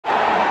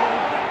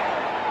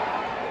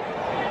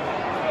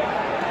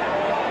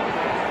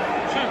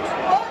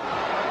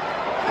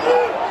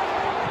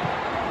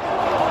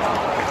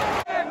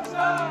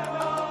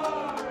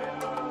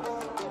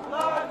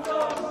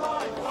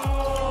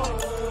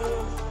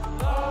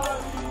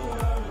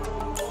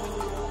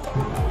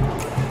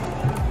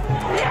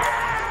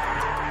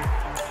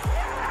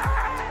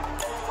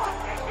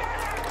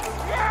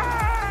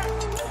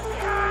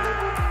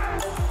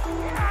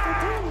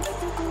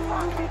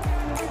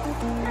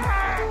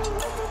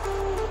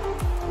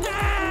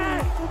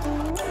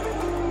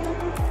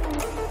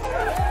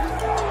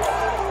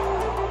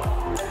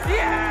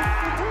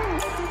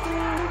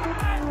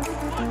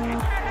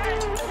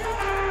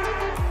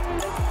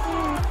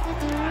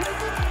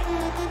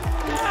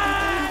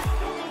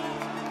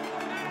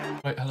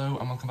Right, hello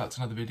and welcome back to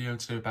another video.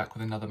 Today we're back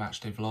with another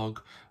matchday vlog.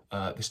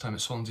 This time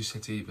it's Swansea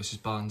City versus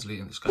Barnsley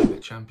in the Sky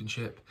Bet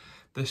Championship.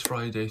 This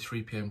Friday,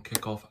 3 PM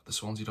kickoff at the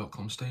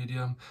Swansea.com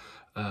Stadium.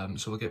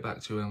 So we'll get back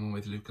to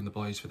with Luke and the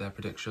boys for their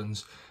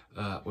predictions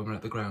when we're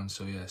at the ground.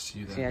 So yeah,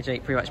 see you there. So yeah,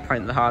 Jake, pretty much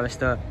pint of the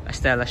harvester,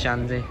 Estella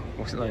Shandy.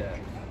 What's it like? Yeah,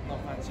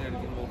 not fancy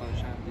anything more than a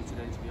shandy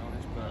today, to be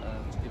honest, but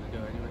let's give it a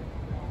go anyway.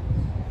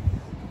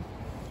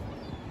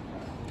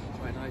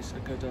 Quite nice, a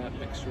good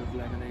mixture of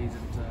lemonade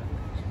and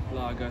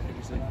lager. I think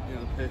it's the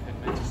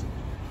perfect mix.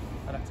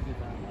 I'd have to give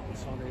that a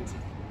solid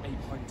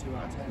 8.2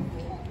 out of 10.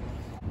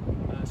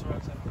 So we're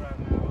outside the ground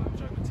now. I'm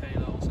joined with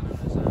Taylor, also known as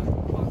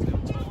Barnsley on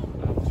top.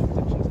 What's your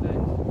prediction today?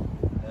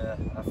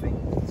 I think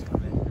it's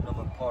going to be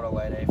another poor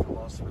away day from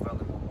us. We've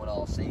only won one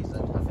all season.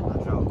 I think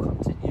that drought will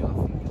continue. I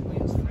think it'll be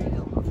us 3-0.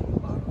 I think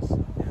it'll bar us.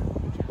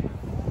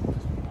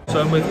 So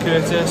I'm with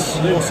Curtis,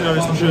 also known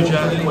as the Judge. What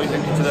are you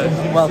thinking today?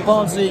 Well,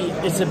 Barnsley,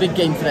 it's a big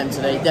game for them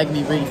today. They're going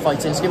to be really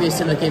fighting. It's going to be a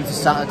similar game to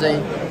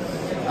Saturday.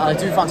 I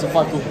do fancy a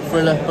fight called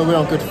Thriller, but we're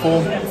on good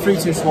form.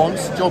 3-2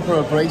 Swans, Joe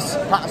Burrow brace,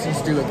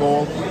 Patterson's do a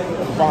goal.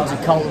 Barnsley,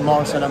 Carlton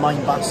Morrison and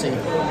Mine Bassey.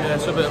 Yeah,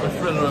 so a bit of a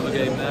thriller of a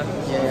game there.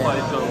 Yeah.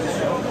 5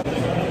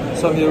 goals.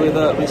 So I'm here with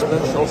Lee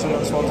Smith, also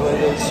known as Swansea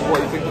Ladies.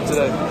 What are you thinking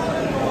today?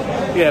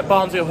 Yeah,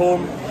 Barnsley at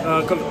home,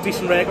 got a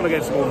decent record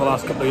against them over the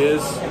last couple of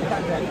years.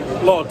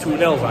 A lot of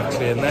 2-0s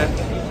actually in there.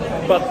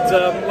 But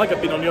like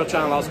I've been on your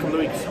channel last couple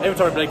of weeks, every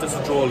time I predict us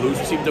to draw or lose,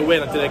 we seem to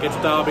win. I did it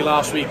against Derby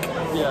last week.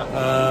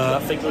 Yeah.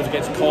 I think it was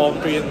against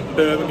Coventry and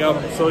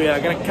Birmingham. So yeah,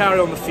 I'm going to carry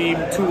on the theme,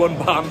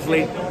 2-1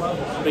 Barnsley.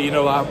 But you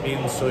know what that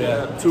means, so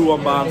yeah,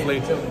 2-1 Barnsley.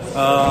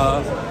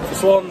 The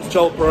Swans,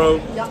 Joel Burrow,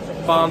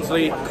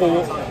 Barnsley,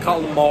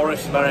 Carlton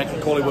Morris, and I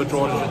reckon Collingwood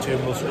drawing as a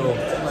terminal score.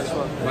 Nice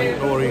one. Right,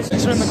 no worries.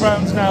 So in the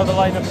grounds now, the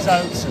lineup is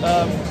out.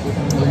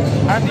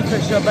 Andy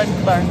Fisher, Ben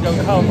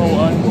Cabango, Carl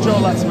Morton,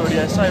 Joel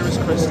Latimodia, Cyrus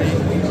Christie,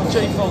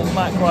 Jay Fulton,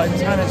 Matt Grimes,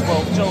 Hannes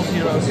Wolf, Joel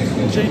Hero,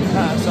 Jamie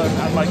Patterson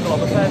and Michael on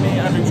the penny.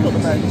 And who's got the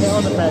bench? Yeah,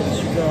 on the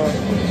bench you've got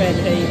Ben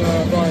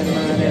Hamer, Brian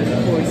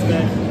Manning, Corey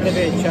Smith,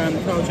 Olivier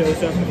Chan, Carl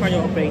Joseph,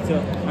 Nathaniel Bater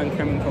and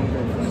Cameron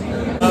Conklin.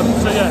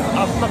 So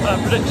yeah, our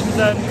predictions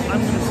then,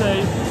 I'm going to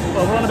say,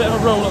 well, we're on a bit of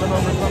a roll at the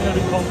moment, so I'm going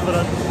to be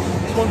confident.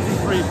 Swansea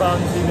 3,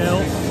 Barnsley 0.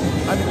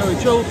 I'm going to go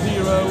with Joel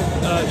Hero,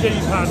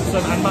 Jamie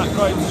Patterson and Matt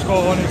Grimes to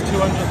score on his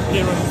 200th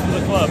appearance for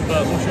the club.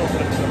 What's your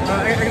prediction?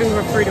 I'm going to go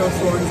with 3-0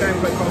 Swans. I'm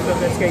quite confident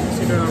this game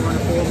considering our run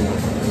of form.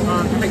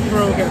 I think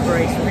Burrow will get a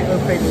brace. I think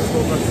they'll play more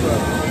score runs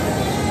well.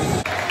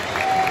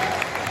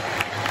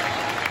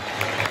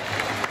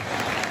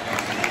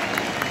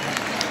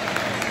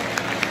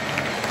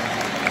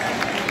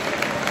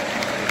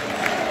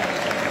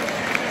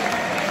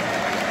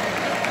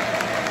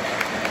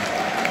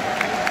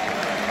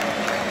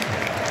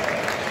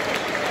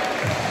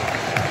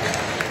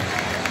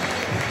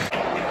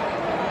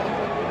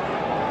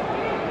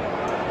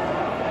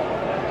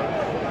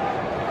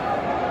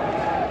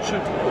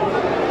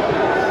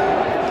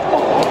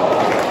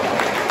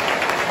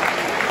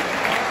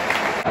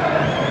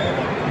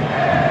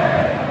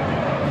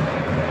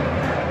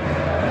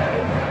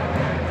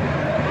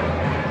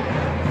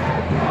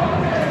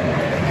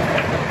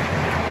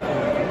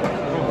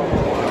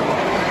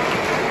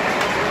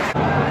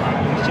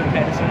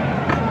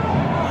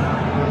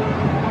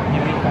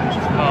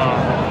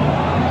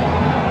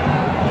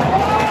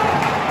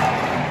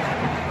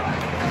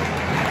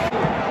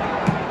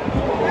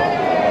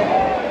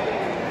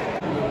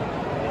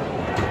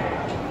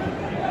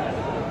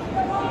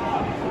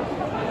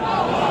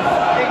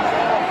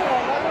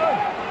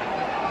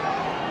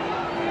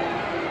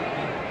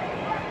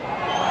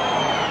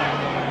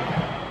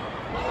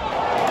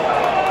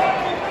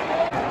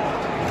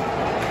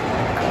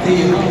 The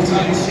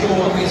half-time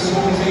score at the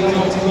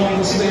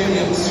Swansea.com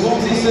Stadium,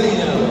 Swansea City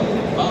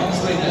 0,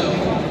 Barnsley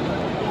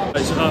 0.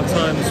 It's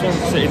half-time,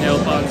 Swansea City 0,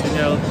 Barnsley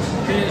 0.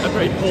 A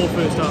pretty poor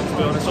first half, to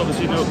be honest.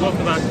 Obviously, we're off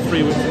the back of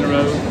 3 wins in a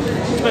row.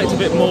 Expect a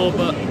bit more,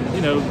 but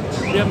we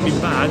haven't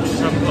been bad. We just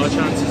haven't got our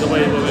chances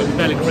away with it. We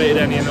barely created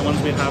any, and the ones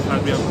we have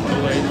had, we haven't put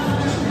away.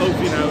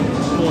 Hopefully now,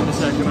 more in the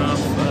second half.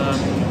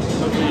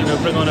 Hopefully,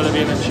 bring on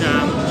Olivier and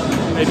Cham.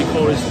 Maybe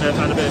Corey Smith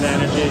had a bit of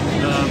energy.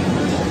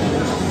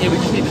 Yeah, we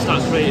just need to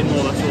start creating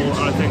more, that's all.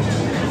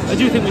 I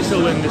do think we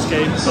still win this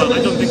game, but I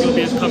don't think it'll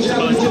be as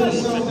comfortable as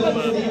thoughts on the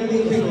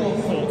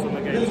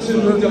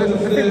game. I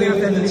think we have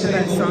definitely the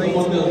best side.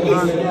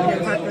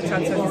 Get back for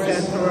chance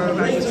again for a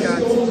nice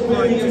chance.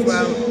 Grimes as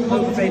well,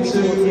 hope maybe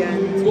towards the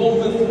end. But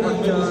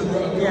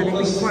yeah, they've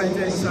been quite a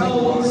dirty side. They've had a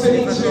lot of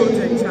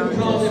dirty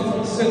challenges.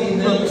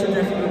 But we should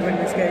definitely win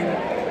this game.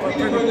 But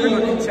bring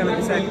on Inchel in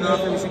the second half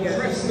and we should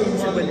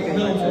win the game.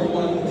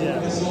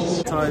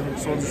 Time,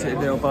 Swansea City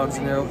 0,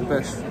 Barnsley 0. The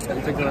best. What do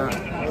you think of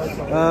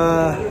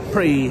that?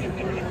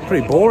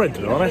 Pretty boring, to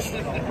be honest.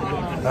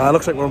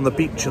 Looks like we're on the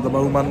beach at the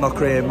moment, not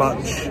creating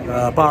much.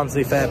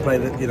 Barnsley, fair play,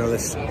 that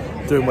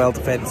they're doing well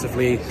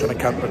defensively, trying to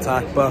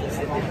counter-attack, but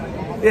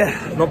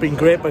yeah, not been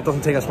great. But it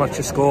doesn't take us much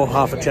to score.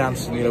 Half a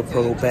chance,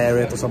 probably bear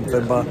it or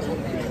something. But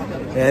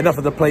yeah,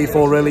 nothing to play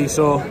for really,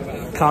 so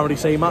can't really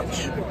say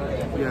much.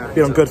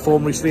 been on good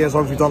form recently, as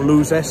long as we don't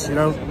lose this, you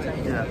know.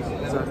 Yeah,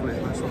 exactly.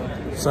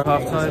 So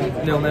half time,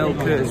 0-0.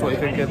 Curtis, what are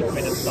you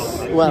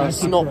thinking? Well,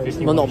 it's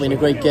not been a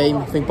great game.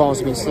 I think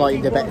Barnsley have been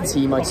slightly the better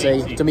team, I'd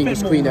say.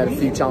 Domingos Queen had a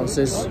few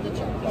chances.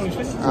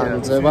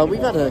 And, well,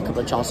 we've had a couple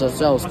of chances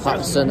ourselves.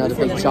 Patterson had a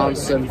big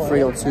chance and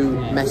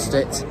 3-on-2 messed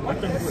it.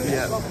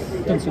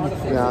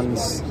 And,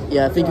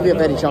 yeah, I think if we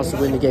have any chance to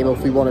win the game, or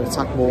if we want to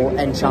attack more,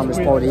 Encham is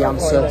probably the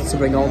answer to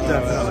bring on.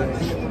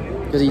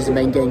 Because he's the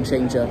main game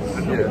changer.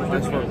 Yeah,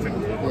 nice one.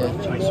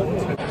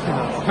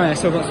 Hi,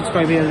 so I've got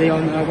subscriber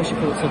Leon. What's your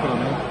thoughts on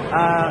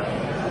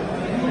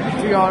it?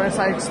 To be honest,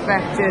 I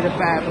expected a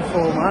better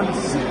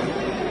performance.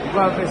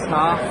 Well, this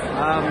half.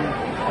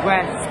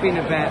 West's been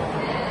a bit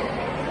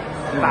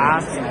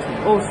bad.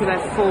 Also, their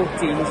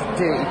 14's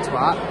dirty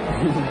twat.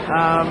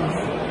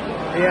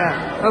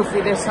 Yeah,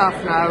 hopefully this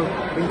half now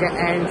we can get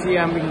energy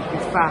and we can be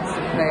fast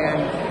at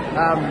playing.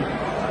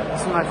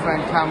 This is my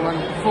friend Cameron.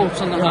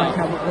 Thoughts on the half?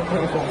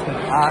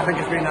 I think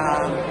it's been a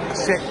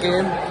shit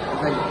game. I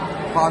think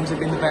Barnsley have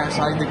been the better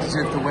side, they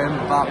deserve to win,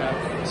 but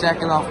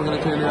second half we're going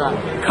to turn it up.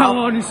 Come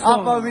on, Swans.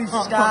 Upper Reach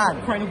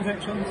Scan. Final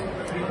predictions?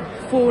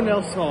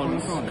 4-0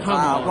 Swans.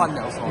 Come on.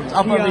 1-0 Swans.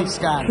 Upper Reach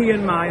Scan.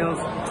 Kian Miles.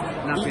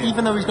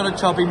 Even though he's got a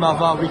chubby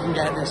mother, we can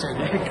get this in.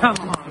 Come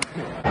on.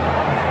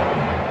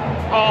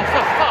 Oh,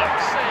 for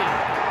fuck's sake!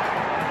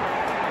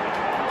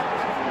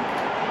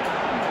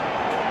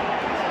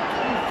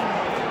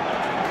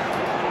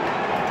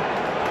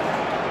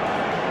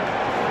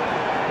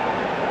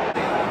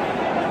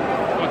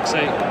 Fuck's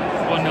sake.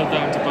 1-0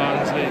 down to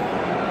Barnsley.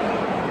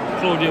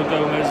 Claudio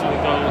Gomez with a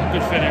goal.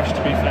 Good finish,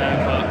 to be fair,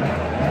 but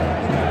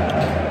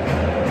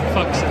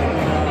fuck's sake.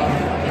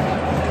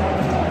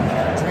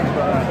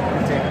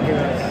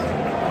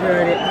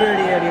 Really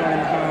early on in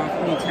the half,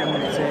 only 10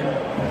 minutes in.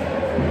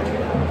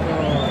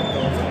 Oh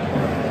god.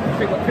 I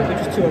think we're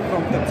just too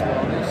confident, to be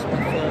honest. But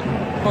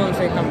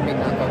Barnsley haven't been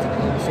that bad.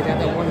 Obviously, they had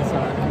that one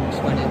attack and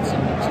just went in,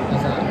 simple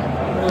as that.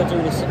 All I do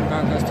is sitting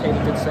back, as Taylor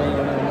did say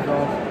earlier in the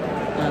vlog.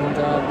 And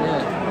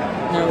yeah,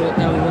 now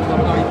we win the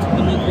line.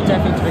 We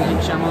definitely bring in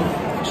Encham on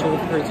for sure,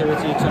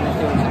 creativity, because I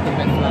feel it's a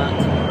bit flat.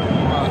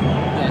 But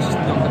yeah, it's just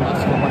not enough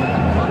to win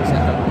the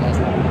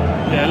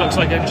Yeah, it looks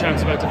like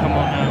Encham's about to come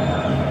on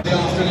now. The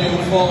afternoon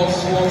for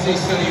Swansea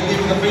City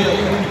leaving the field.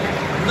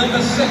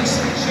 Number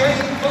 6, Jane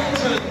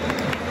Bolton.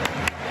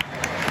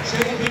 She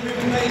will be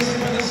replaced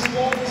by the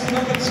Swans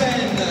number 10,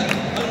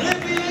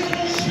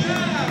 Olivia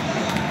Sham.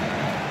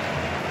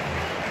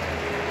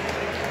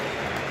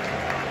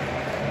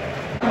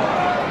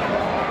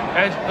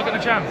 Ed, look at the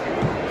jam.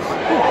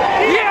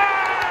 Yeah!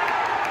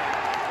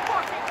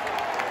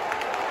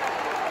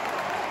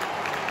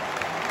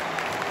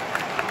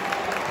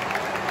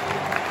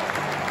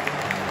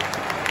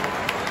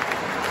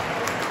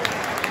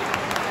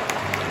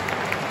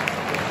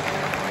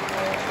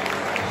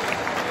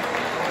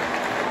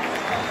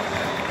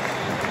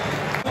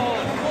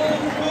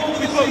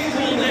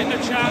 The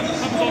jam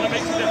comes on and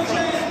makes a difference.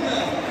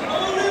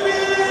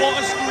 What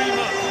a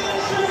screamer.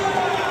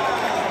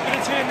 I'm going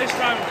to turn this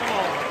round, come on.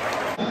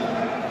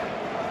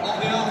 On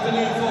the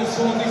afternoon for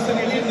Swansea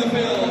City leaving the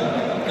field.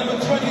 Number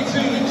 22,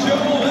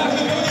 Joel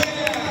Academia.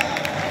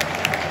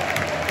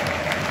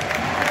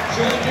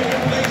 Joel being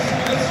replaced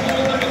by the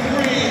Swans number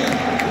 3,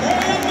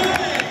 Ryan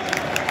Manning.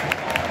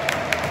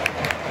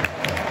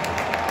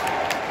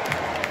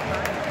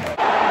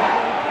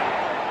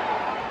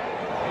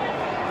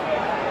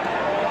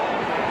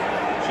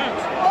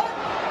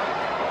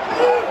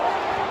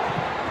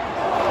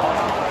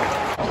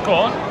 Go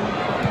on.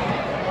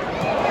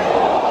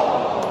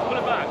 Pull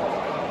it back.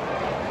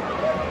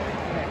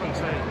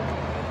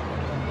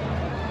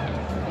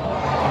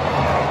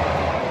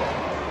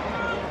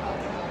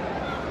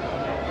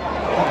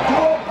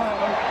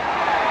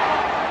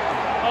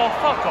 Oh,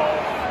 fuck off.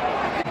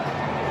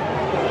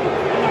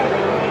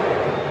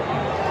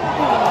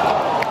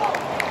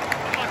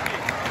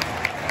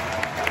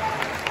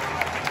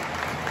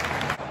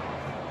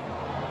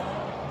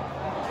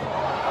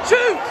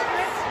 Shoot!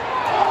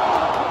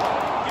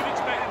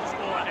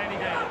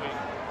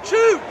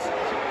 Shoot!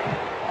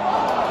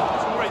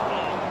 It's a great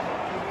ball.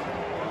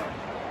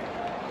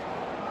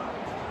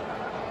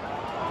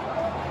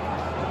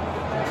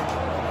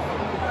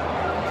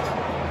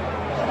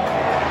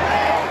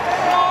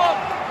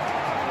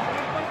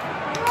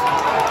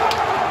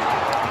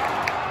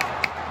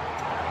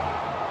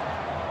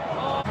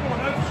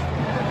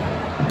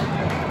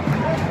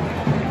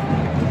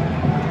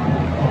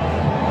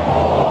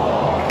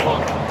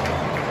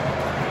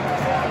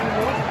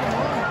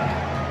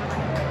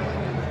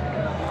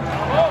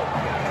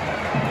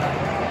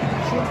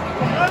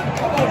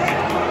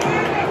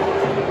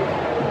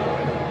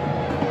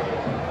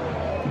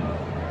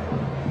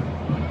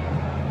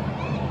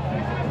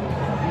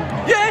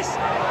 Yes!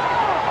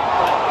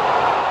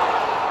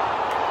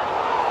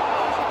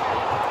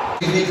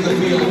 Leaving the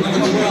field, number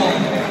 12,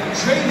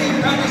 Jamie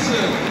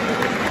Patterson.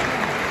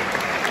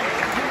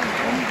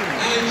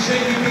 And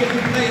Jamie being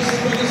replaced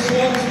by the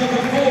Swans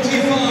number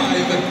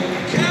 45,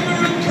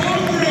 Cameron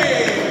Connery.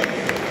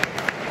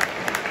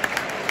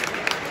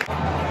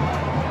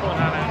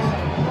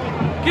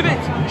 Give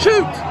it!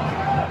 Shoot!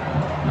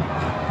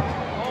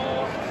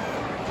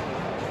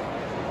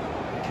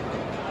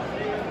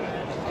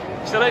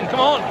 Still in, come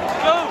on,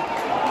 go!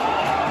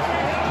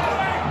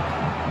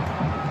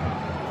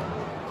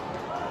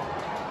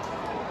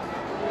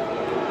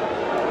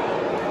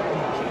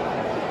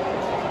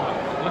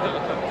 Look at.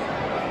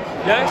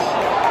 Yes?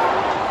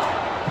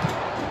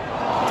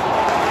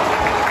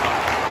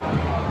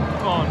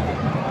 Come on.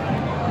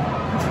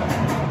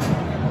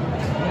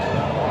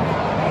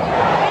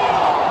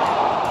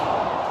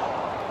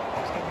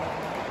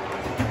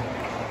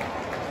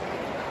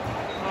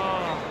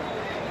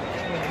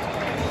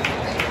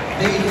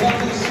 The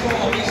final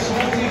score is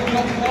Swansea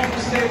off the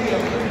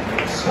stadium.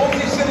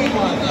 Swansea City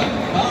 1,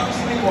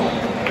 Barnsley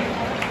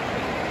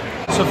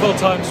 1. So full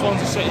time,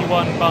 Swansea City 1,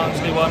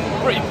 Barnsley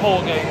 1. Pretty poor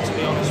game, to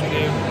be honest with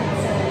you.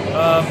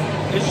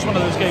 It's just one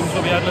of those games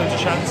where we had loads of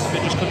chances, we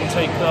just couldn't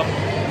take them.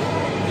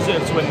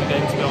 Deserved to win the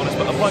game, to be honest,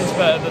 but a point's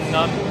better than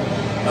none.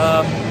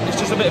 It's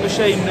just a bit of a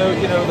shame, though,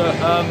 you know, that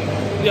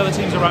the other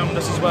teams around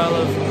us as well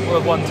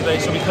have won today,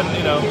 so we couldn't,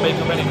 you know, make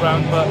up any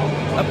ground. But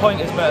a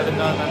point is better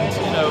than none, and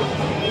you know,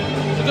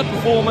 it's a good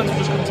performance. We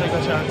just couldn't take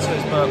our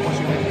chances. But what do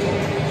you think?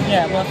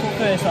 Yeah, well, I thought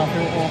first half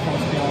we were awful,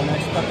 to be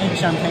honest, but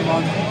Incham came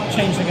on,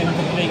 changed the game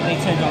completely,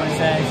 turned on its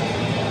head.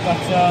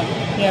 But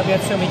yeah, we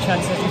had so many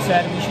chances, as you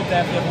said, and we should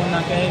definitely have won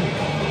that game.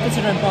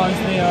 Considering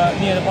Barnsley are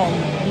near the bottom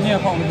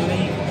of the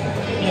league,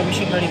 you know, we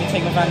shouldn't really be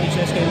taking advantage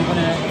of this game and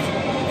winning it.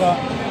 But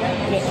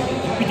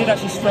we did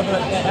actually struggle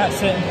at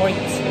certain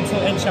points until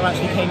Incham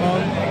actually came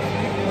on,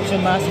 which is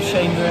a massive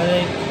shame,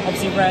 really.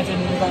 Obviously, Reading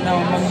we got now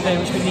on Monday,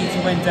 which we need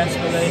to win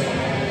desperately.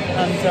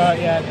 And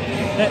yeah,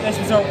 this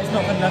result is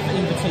not good enough for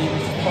either team,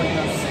 which is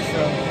pointless.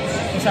 So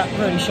it's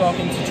really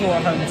shocking to draw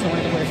at home to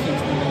one of the worst teams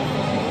in the league.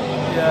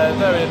 Yeah,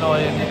 very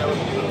annoying. You know,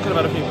 could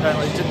have had a few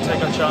penalties, didn't take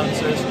our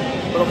chances.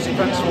 But obviously,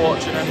 thanks for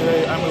watching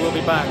anyway, and we will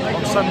be back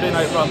on Sunday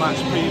night for our match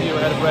preview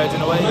ahead of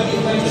Reading away.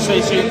 So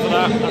stay tuned for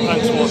that, and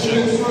thanks for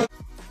watching.